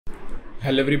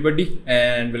Hello everybody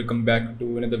and welcome back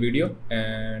to another video,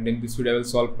 and in this video I will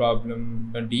solve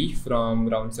problem D from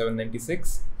round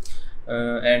 796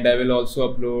 and I will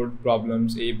also upload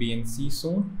problems A, B and C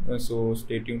soon, so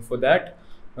stay tuned for that.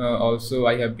 Also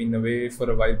I have been away for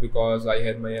a while because I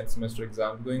had my end semester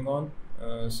exam going on,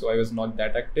 so I was not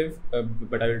that active,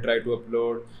 but I will try to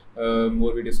upload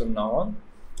more videos from now on.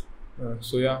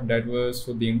 So yeah, that was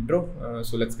for the intro.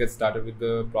 So let's get started with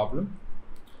the problem.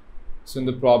 So in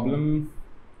the problem,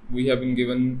 we have been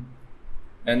given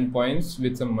n points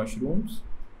with some mushrooms.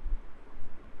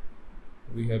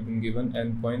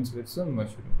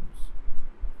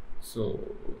 So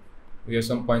we have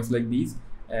some points like these,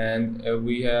 and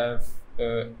we have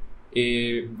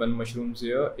A1 mushrooms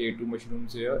here, A2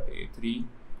 mushrooms here, A3,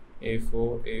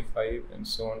 A4, A5, and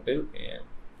so on till AN.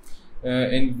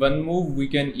 In one move, we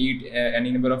can eat any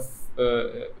number of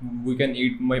we can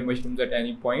eat mushrooms at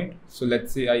any point. So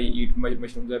let's say I eat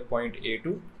mushrooms at point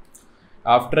A2.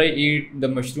 After I eat the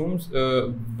mushrooms,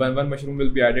 one mushroom will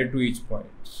be added to each point.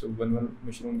 So one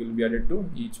mushroom will be added to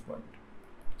each point.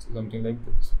 So something like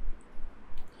this.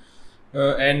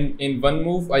 And in one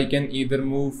move, I can either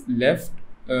move left,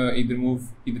 either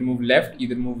move left,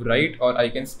 either move right, or I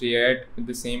can stay at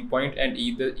the same point and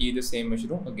eat the same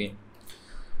mushroom again.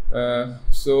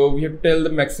 So we have to tell the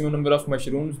maximum number of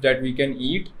mushrooms that we can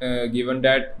eat, given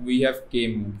that we have k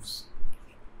moves.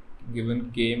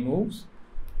 Given k moves,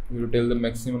 we will tell the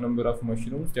maximum number of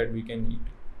mushrooms that we can eat.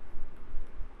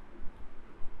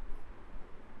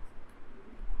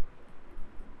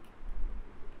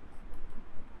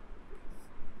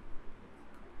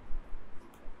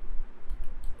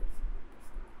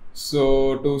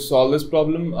 So to solve this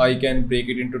problem, I can break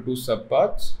it into two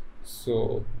subparts.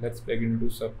 So let's break it into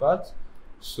two subparts.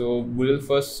 So we will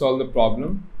first solve the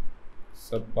problem,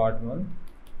 subpart 1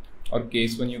 or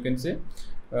case 1 you can say,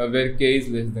 where k is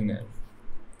less than n.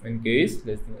 When k is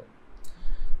less than n.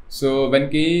 So when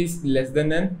k is less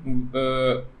than n,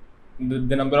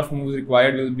 the number of moves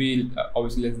required will be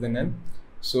obviously less than n.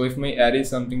 So if my array is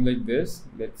something like this,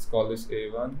 let's call this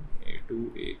A1,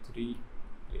 A2, A3,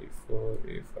 A4,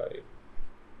 A5,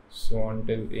 so on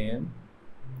till AN.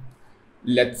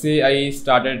 Let's say I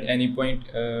start at any point,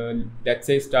 let's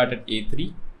say I start at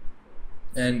A3,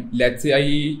 and let's say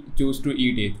I choose to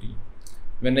eat A3.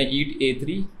 When I eat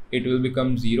A3, it will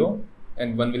become 0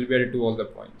 and 1 will be added to all the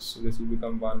points. So this will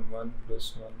become 1, 1,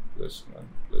 plus 1, plus 1,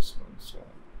 plus 1, so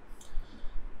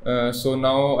on. So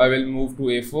now I will move to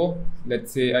A4.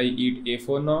 Let's say I eat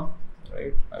A4 now,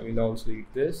 right? I will also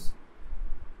eat this.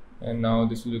 And now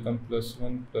this will become plus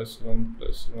 1, plus 1,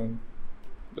 plus 1,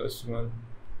 plus 1,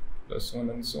 plus 1,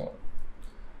 and so on.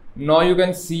 Now you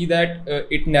can see that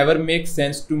it never makes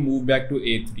sense to move back to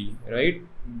A3, right?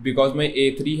 Because my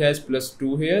A3 has plus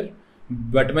 2 here,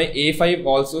 but my A5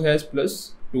 also has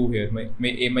plus 2 here. My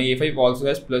A5 also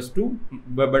has plus 2,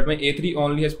 but my A3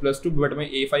 only has plus 2, but my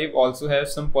A5 also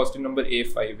has some positive number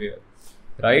A5 here,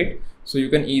 right? So you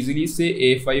can easily say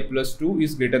A5 plus 2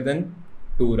 is greater than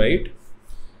 2, right?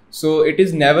 So it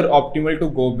is never optimal to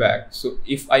go back. So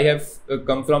if I have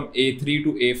come from A3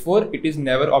 to A4, it is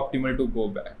never optimal to go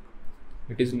back.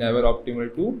 It is never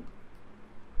optimal to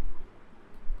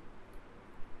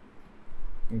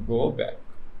go back.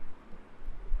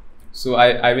 So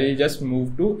I will just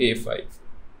move to A5,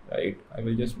 right? I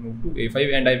will just move to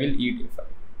A5 and I will eat A5.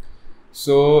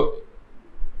 So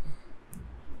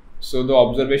the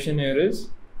observation here is,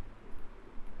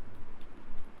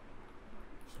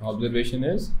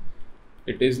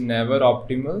 it is never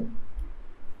optimal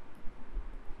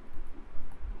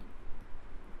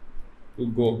to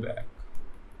go back.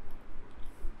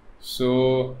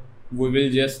 So we will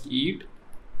just eat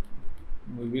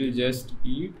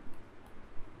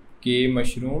k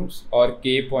mushrooms or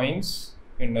k points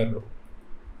in a row.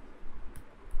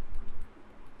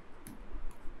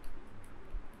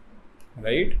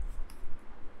 Right?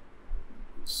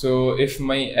 So if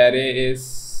my array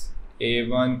is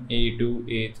A1, A2,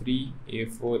 A3,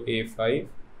 A4, A5,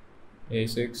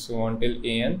 A6, so on till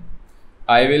AN,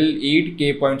 I will eat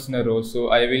k points in a row. So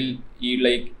I will eat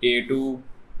like A2,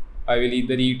 I will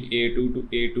either eat A2 to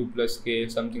A2 plus k,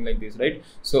 something like this, right?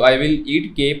 So I will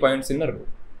eat k points in a row.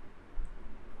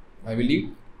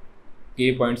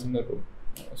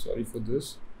 Sorry for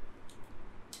this.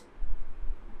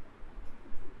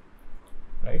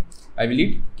 Right? I will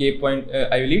eat k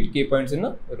points in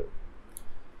a row.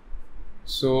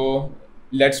 So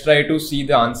let's try to see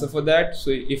the answer for that.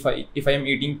 So if I am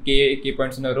eating k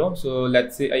points in a row, so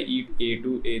let's say I eat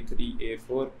A2, A3,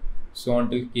 A4, so on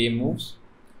till k moves.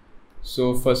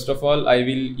 So first of all, I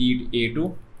will eat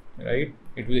A2, right?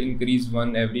 It will increase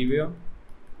 1 everywhere,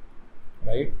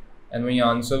 right? and my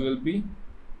answer will be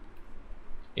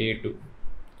A2.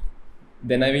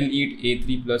 Then I will eat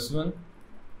A3 plus 1.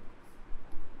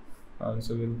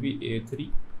 Answer will be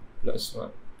A3 plus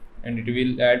 1, and it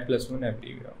will add plus 1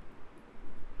 everywhere.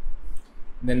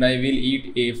 Then I will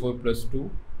eat A4 plus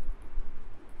 2,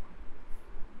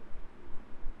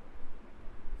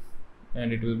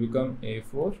 and it will become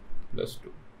A4 plus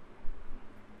 2,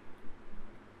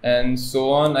 and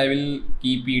so on. I will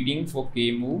keep eating for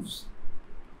k moves.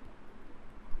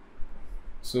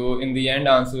 So in the end,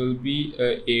 answer will be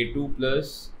A2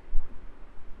 plus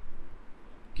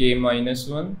k minus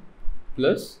 1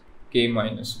 plus k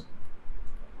minus 1.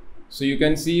 So you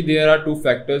can see there are two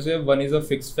factors here. One is a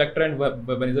fixed factor and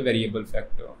one is a variable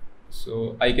factor.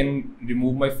 So I can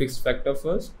remove my fixed factor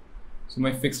first. So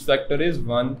my fixed factor is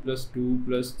 1 plus 2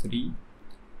 plus 3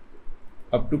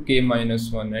 up to k minus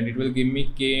 1, and it will give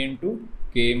me k into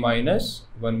k minus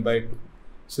 1 by 2.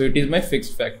 So it is my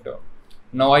fixed factor.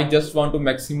 Now I just want to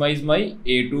maximize my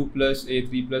A2 plus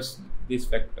A3 plus this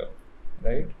factor,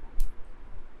 right?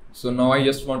 So now I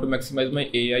just want to maximize my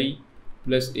AI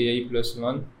plus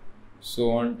 1,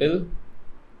 so on till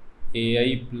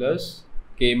AI plus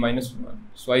k minus 1.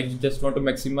 So I just want to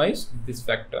maximize this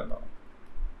factor now.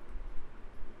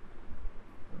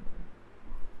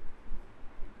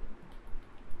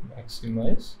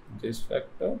 Maximize this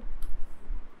factor,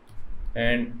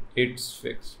 and it's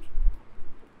fixed,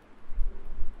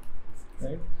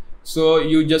 right? So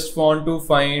you just want to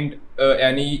find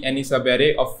any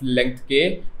subarray of length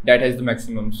k that has the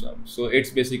maximum sum. So it's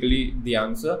basically the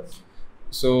answer.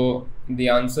 So the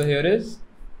answer here is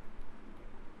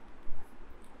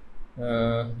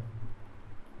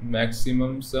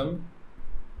maximum sum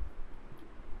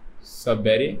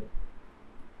subarray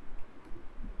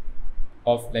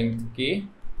of length k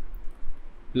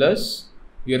plus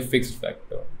your fixed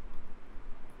factor.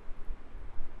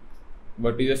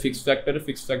 What is a fixed factor?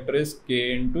 Fixed factor is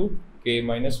k into k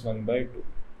minus 1 by 2.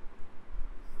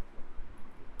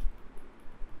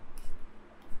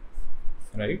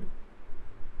 Right?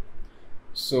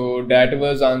 So that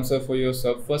was answer for your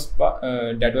sub first part.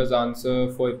 That was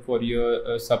answer for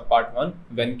your sub part 1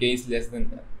 when k is less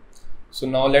than n. So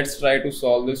now let's try to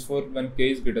solve this for when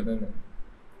k is greater than n.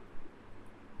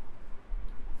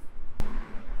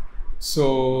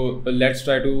 So let's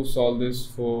try to solve this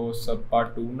for sub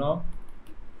part 2 now,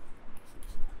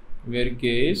 where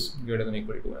k is greater than or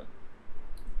equal to n.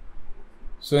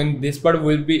 So in this part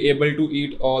we'll be able to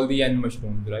eat all the n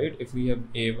mushrooms, right? If we have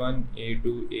A1,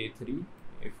 A2, A3,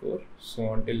 A4, so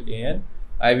on till an,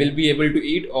 I will be able to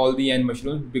eat all the n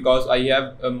mushrooms because I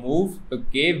have a move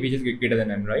k which is greater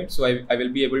than n, right? So I will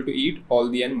be able to eat all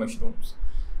the n mushrooms.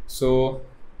 So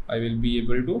I will be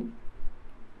able to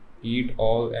eat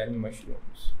all n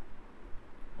mushrooms,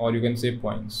 or you can say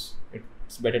points.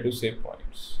 It's better to say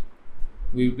points.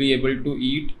 We will be able to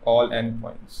eat all n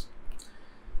points.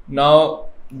 Now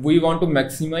we want to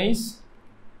maximize.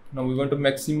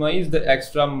 The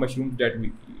extra mushrooms that we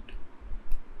eat.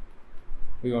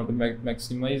 We want to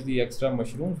maximize the extra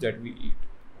mushrooms that we eat.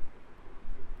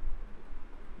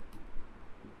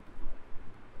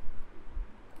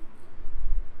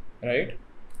 Right?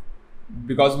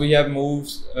 Because we have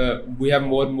moves, we have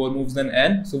more moves than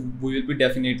n, so we will be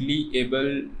definitely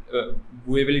able.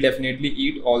 We will definitely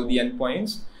eat all the n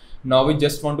points. Now we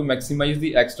just want to maximize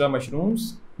the extra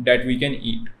mushrooms that we can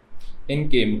eat in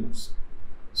k moves.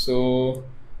 So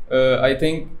I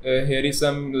think here is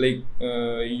some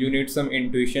you need some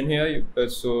intuition here.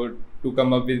 So to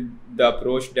come up with the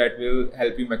approach that will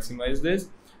help you maximize this,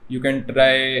 you can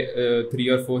try 3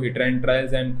 or 4 hit and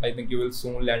trials, and I think you will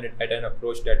soon land at an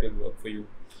approach that will work for you,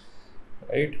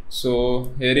 right?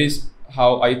 So here is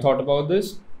how I thought about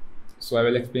this. So I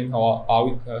will explain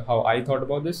how I thought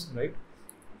about this, right?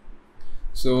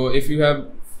 So if you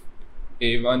have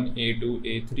A1, A2,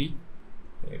 A3,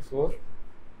 A4,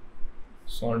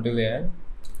 so on till n,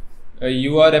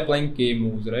 you are applying k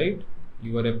moves, right?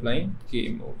 You are applying k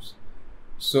moves.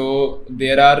 So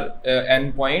there are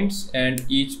n points, and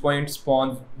each point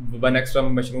spawns one extra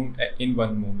mushroom in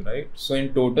one move, right? So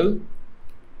in total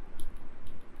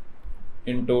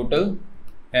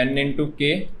n into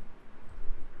k,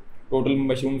 total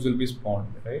mushrooms will be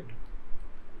spawned, right?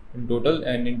 In total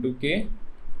n into k,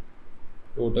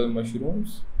 total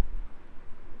mushrooms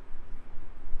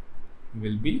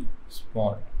will be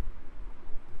spawned,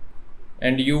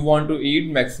 and you want to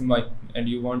eat maximum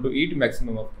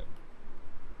of them.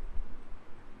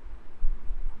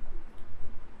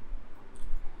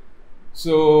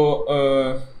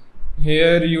 So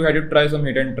here you had to try some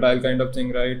hit and trial kind of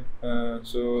thing, right?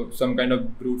 So some kind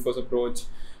of brute force approach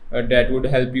that would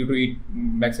help you to eat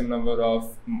maximum number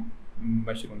of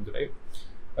mushrooms, right?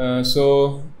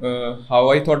 How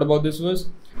I thought about this was,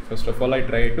 first of all, I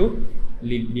try to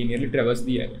linearly traverse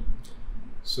the array.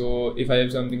 So if I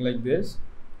have something like this,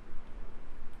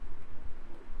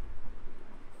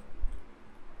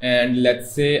 and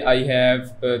let's say I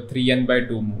have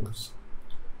 3n/2 moves.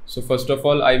 So first of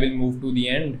all, I will move to the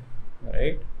end,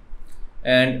 right?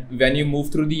 And when you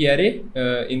move through the array,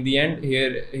 in the end,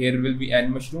 here will be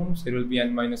n mushrooms, here will be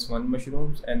n-1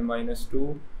 mushrooms,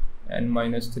 n-2,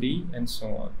 n-3, and so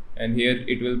on. And here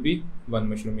it will be 1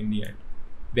 mushroom in the end,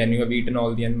 when you have eaten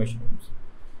all the n mushrooms.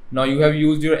 Now you have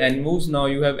used your n moves, now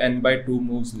you have n/2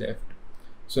 moves left.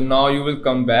 So now you will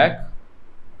come back.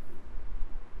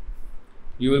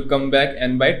 You will come back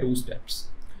n/2 steps.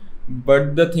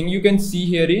 But the thing you can see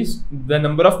here is the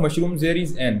number of mushrooms here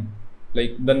is n.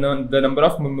 Like the number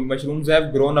of mushrooms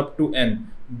have grown up to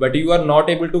n, but you are not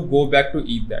able to go back to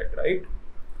eat that, right?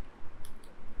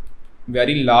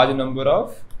 Very large number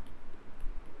of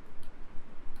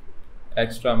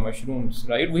extra mushrooms,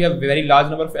 right? We have very large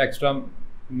number of extra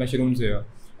mushrooms here.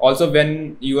 Also,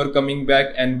 when you are coming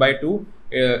back n/2,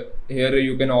 here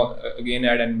you can again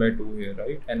add n/2 here,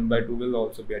 right? n/2 will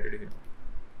also be added here.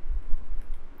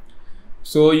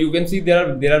 So you can see there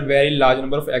are very large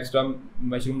number of extra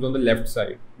mushrooms on the left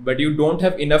side, but you don't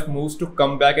have enough moves to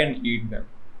come back and eat them.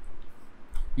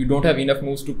 You don't have enough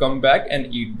moves to come back and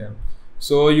eat them.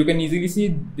 So you can easily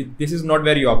see this is not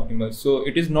very optimal. So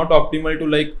it is not optimal to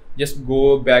like just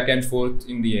go back and forth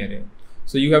in the array.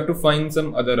 So you have to find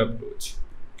some other approach.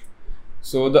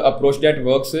 So the approach that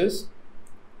works is,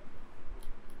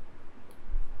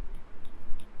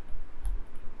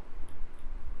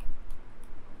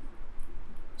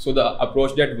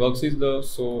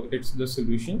 it's the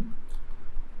solution.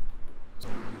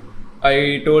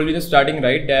 I told you in the starting,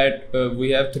 right, that we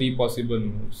have 3 possible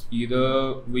moves.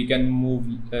 Either we can move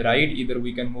right, either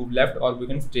we can move left, or we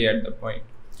can stay at the point.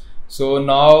 So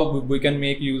now we can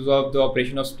make use of the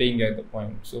operation of staying at the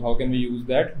point. So how can we use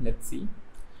that? Let's see.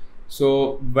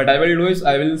 So what I will do is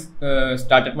I will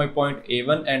start at my point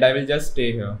A1 and I will just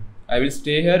stay here. I will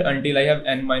stay here until I have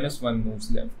n-1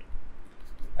 moves left.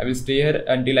 I will stay here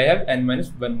until I have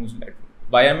n-1 moves left.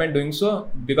 Why am I doing so?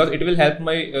 Because it will help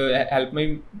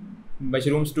my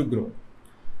mushrooms to grow.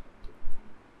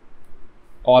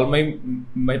 All my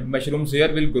mushrooms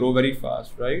here will grow very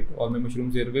fast, right? All my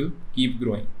mushrooms here will keep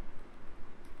growing.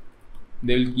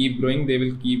 They will keep growing, they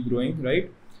will keep growing,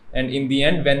 right? And in the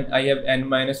end, when I have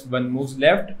n-1 moves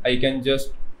left, I can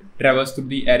just traverse through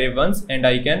the array once and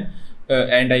I can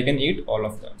eat all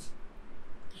of them.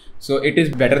 So it is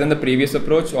better than the previous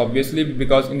approach, obviously,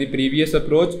 because in the previous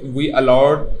approach, we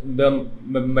allowed the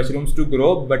mushrooms to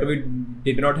grow, but we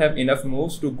did not have enough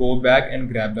moves to go back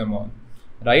and grab them all,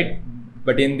 right?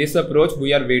 But in this approach,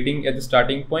 we are waiting at the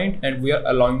starting point and we are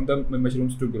allowing the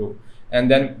mushrooms to grow. And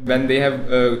then when they have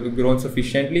grown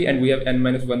sufficiently and we have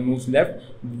n-1 moves left,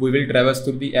 we will traverse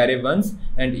through the array once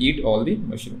and eat all the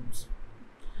mushrooms.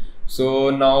 So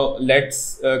now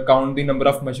let's count the number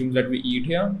of mushrooms that we eat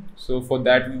here. So for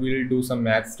that we will do some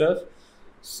math stuff.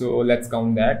 So let's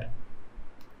count that.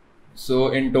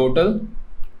 So in total,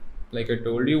 like I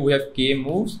told you, we have k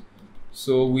moves.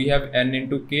 So we have n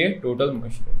into k total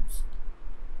mushrooms.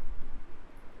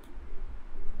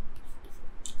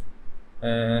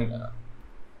 And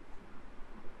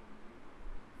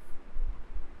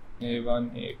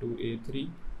A1, A2, A3.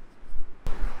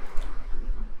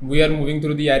 We are moving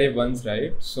through the array once,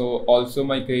 right? So also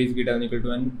my k is greater than equal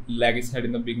to n, Lakh is had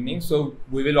in the beginning. So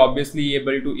we will obviously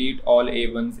able to eat all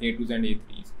A1s, A2s and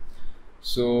A3s.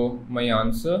 So my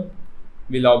answer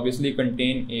will obviously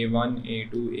contain A1,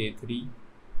 A2, A3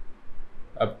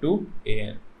 up to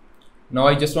AN. Now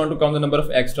I just want to count the number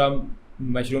of extra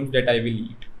mushrooms that I will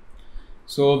eat.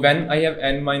 So when I have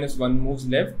n-1 moves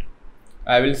left,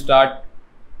 I will start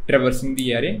traversing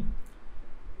the array.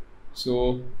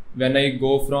 So when I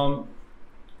go from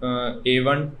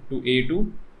A1 to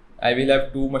A2, I will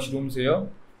have 2 mushrooms here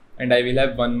and I will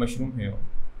have 1 mushroom here.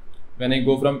 When I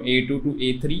go from A2 to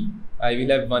A3, I will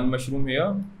have 1 mushroom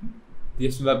here.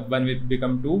 This one will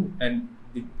become 2 and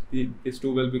this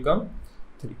 2 will become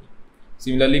 3.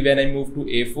 Similarly, when I move to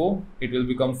A4, it will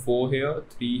become 4 here,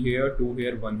 3 here, 2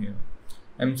 here, 1 here.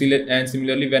 And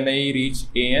similarly, when I reach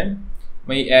AN,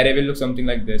 my array will look something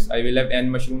like this. I will have n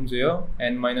mushrooms here,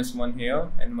 n-1 here,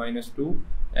 n-2,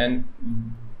 and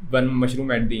 1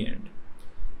 mushroom at the end.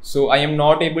 So I am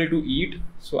not able to eat.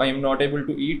 So I am not able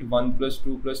to eat 1 plus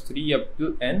 2 plus 3 up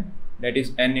to n. That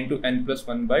is n into n plus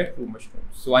 1 by 2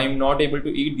 mushrooms. So I am not able to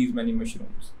eat these many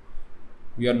mushrooms.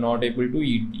 We are not able to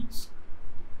eat these.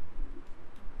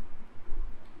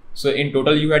 So in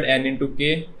total you had n into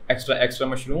k extra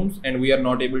mushrooms, and we are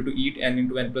not able to eat n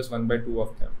into n plus 1 by 2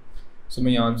 of them. So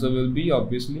my answer will be,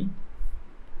 obviously,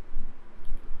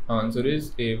 answer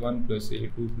is a1 plus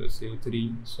a2 plus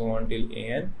a3 so on till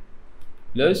an,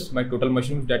 plus my total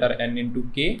mushrooms that are n into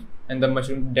k, and the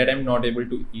mushrooms that I'm not able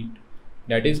to eat,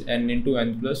 that is n into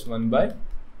n plus 1 by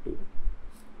 2.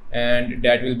 And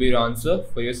that will be your answer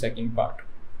for your second part.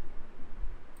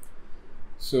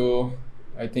 So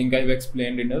I think I've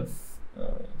explained enough.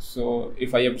 So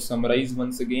if I have to summarize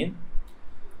once again,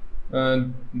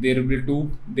 there will be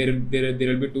two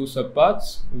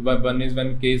subpaths. One is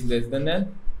when k is less than n.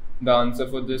 The answer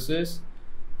for this is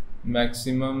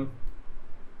maximum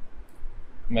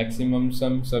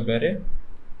sum subarray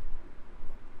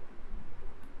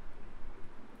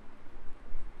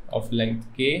of length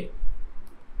k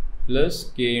plus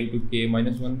k into k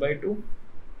minus 1 by 2,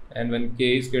 and when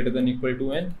k is greater than equal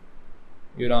to n,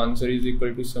 your answer is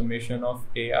equal to summation of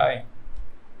ai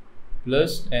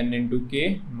plus n into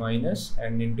k minus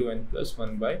n into n plus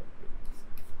 1 by 2.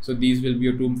 So these will be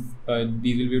your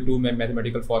two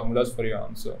mathematical formulas for your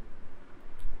answer.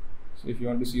 So if you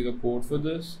want to see the code for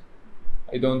this,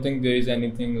 I don't think there is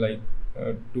anything like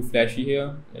too flashy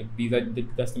here. Like these are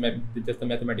just the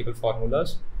mathematical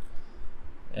formulas.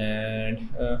 And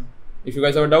if you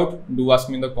guys have a doubt, do ask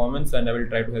me in the comments and I will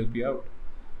try to help you out.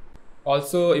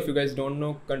 Also, if you guys don't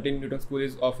know, Continue Newton School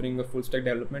is offering a full stack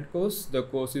development course. The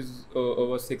course is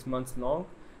over 6 months long,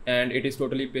 and it is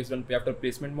totally based on pay after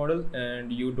placement model,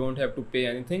 and you don't have to pay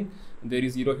anything. There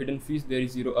is zero hidden fees, there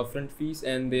is zero upfront fees,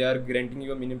 and they are granting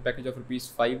you a minimum package of rupees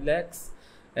 5 lakhs,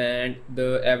 and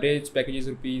the average package is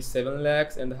rupees 7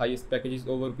 lakhs, and the highest package is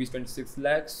over rupees 26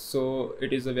 lakhs. So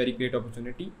it is a very great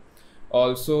opportunity.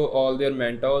 Also, all their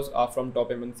mentors are from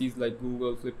top MNCs like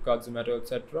Google, Flipkart, Zomato,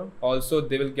 etc. Also,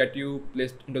 they will get you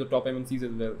placed into the top MNCs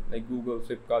as well, like Google,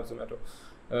 Flipkart, Zomato.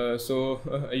 So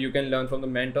you can learn from the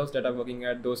mentors that are working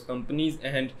at those companies,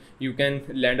 and you can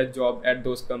land a job at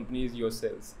those companies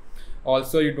yourselves.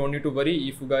 Also, you don't need to worry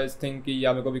if you guys think कि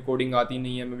यार मेरे को भी coding आती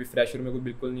नहीं है, मैं भी fresher, मेरे को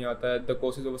बिल्कुल नहीं आता है. The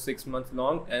course is over 6 months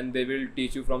long, and they will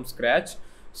teach you from scratch.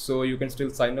 So you can still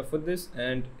sign up for this.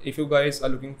 And if you guys are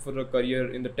looking for a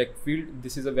career in the tech field,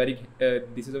 this is a very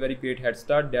great head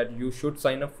start that you should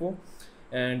sign up for.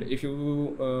 And if you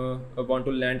want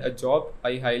to land a job,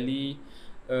 I highly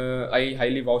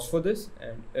vouch for this.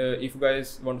 And if you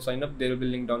guys want to sign up, there will be a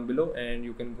link down below, and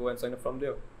you can go and sign up from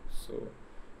there. So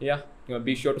yeah,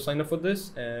 be sure to sign up for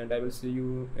this, and I will see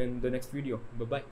you in the next video. Bye bye.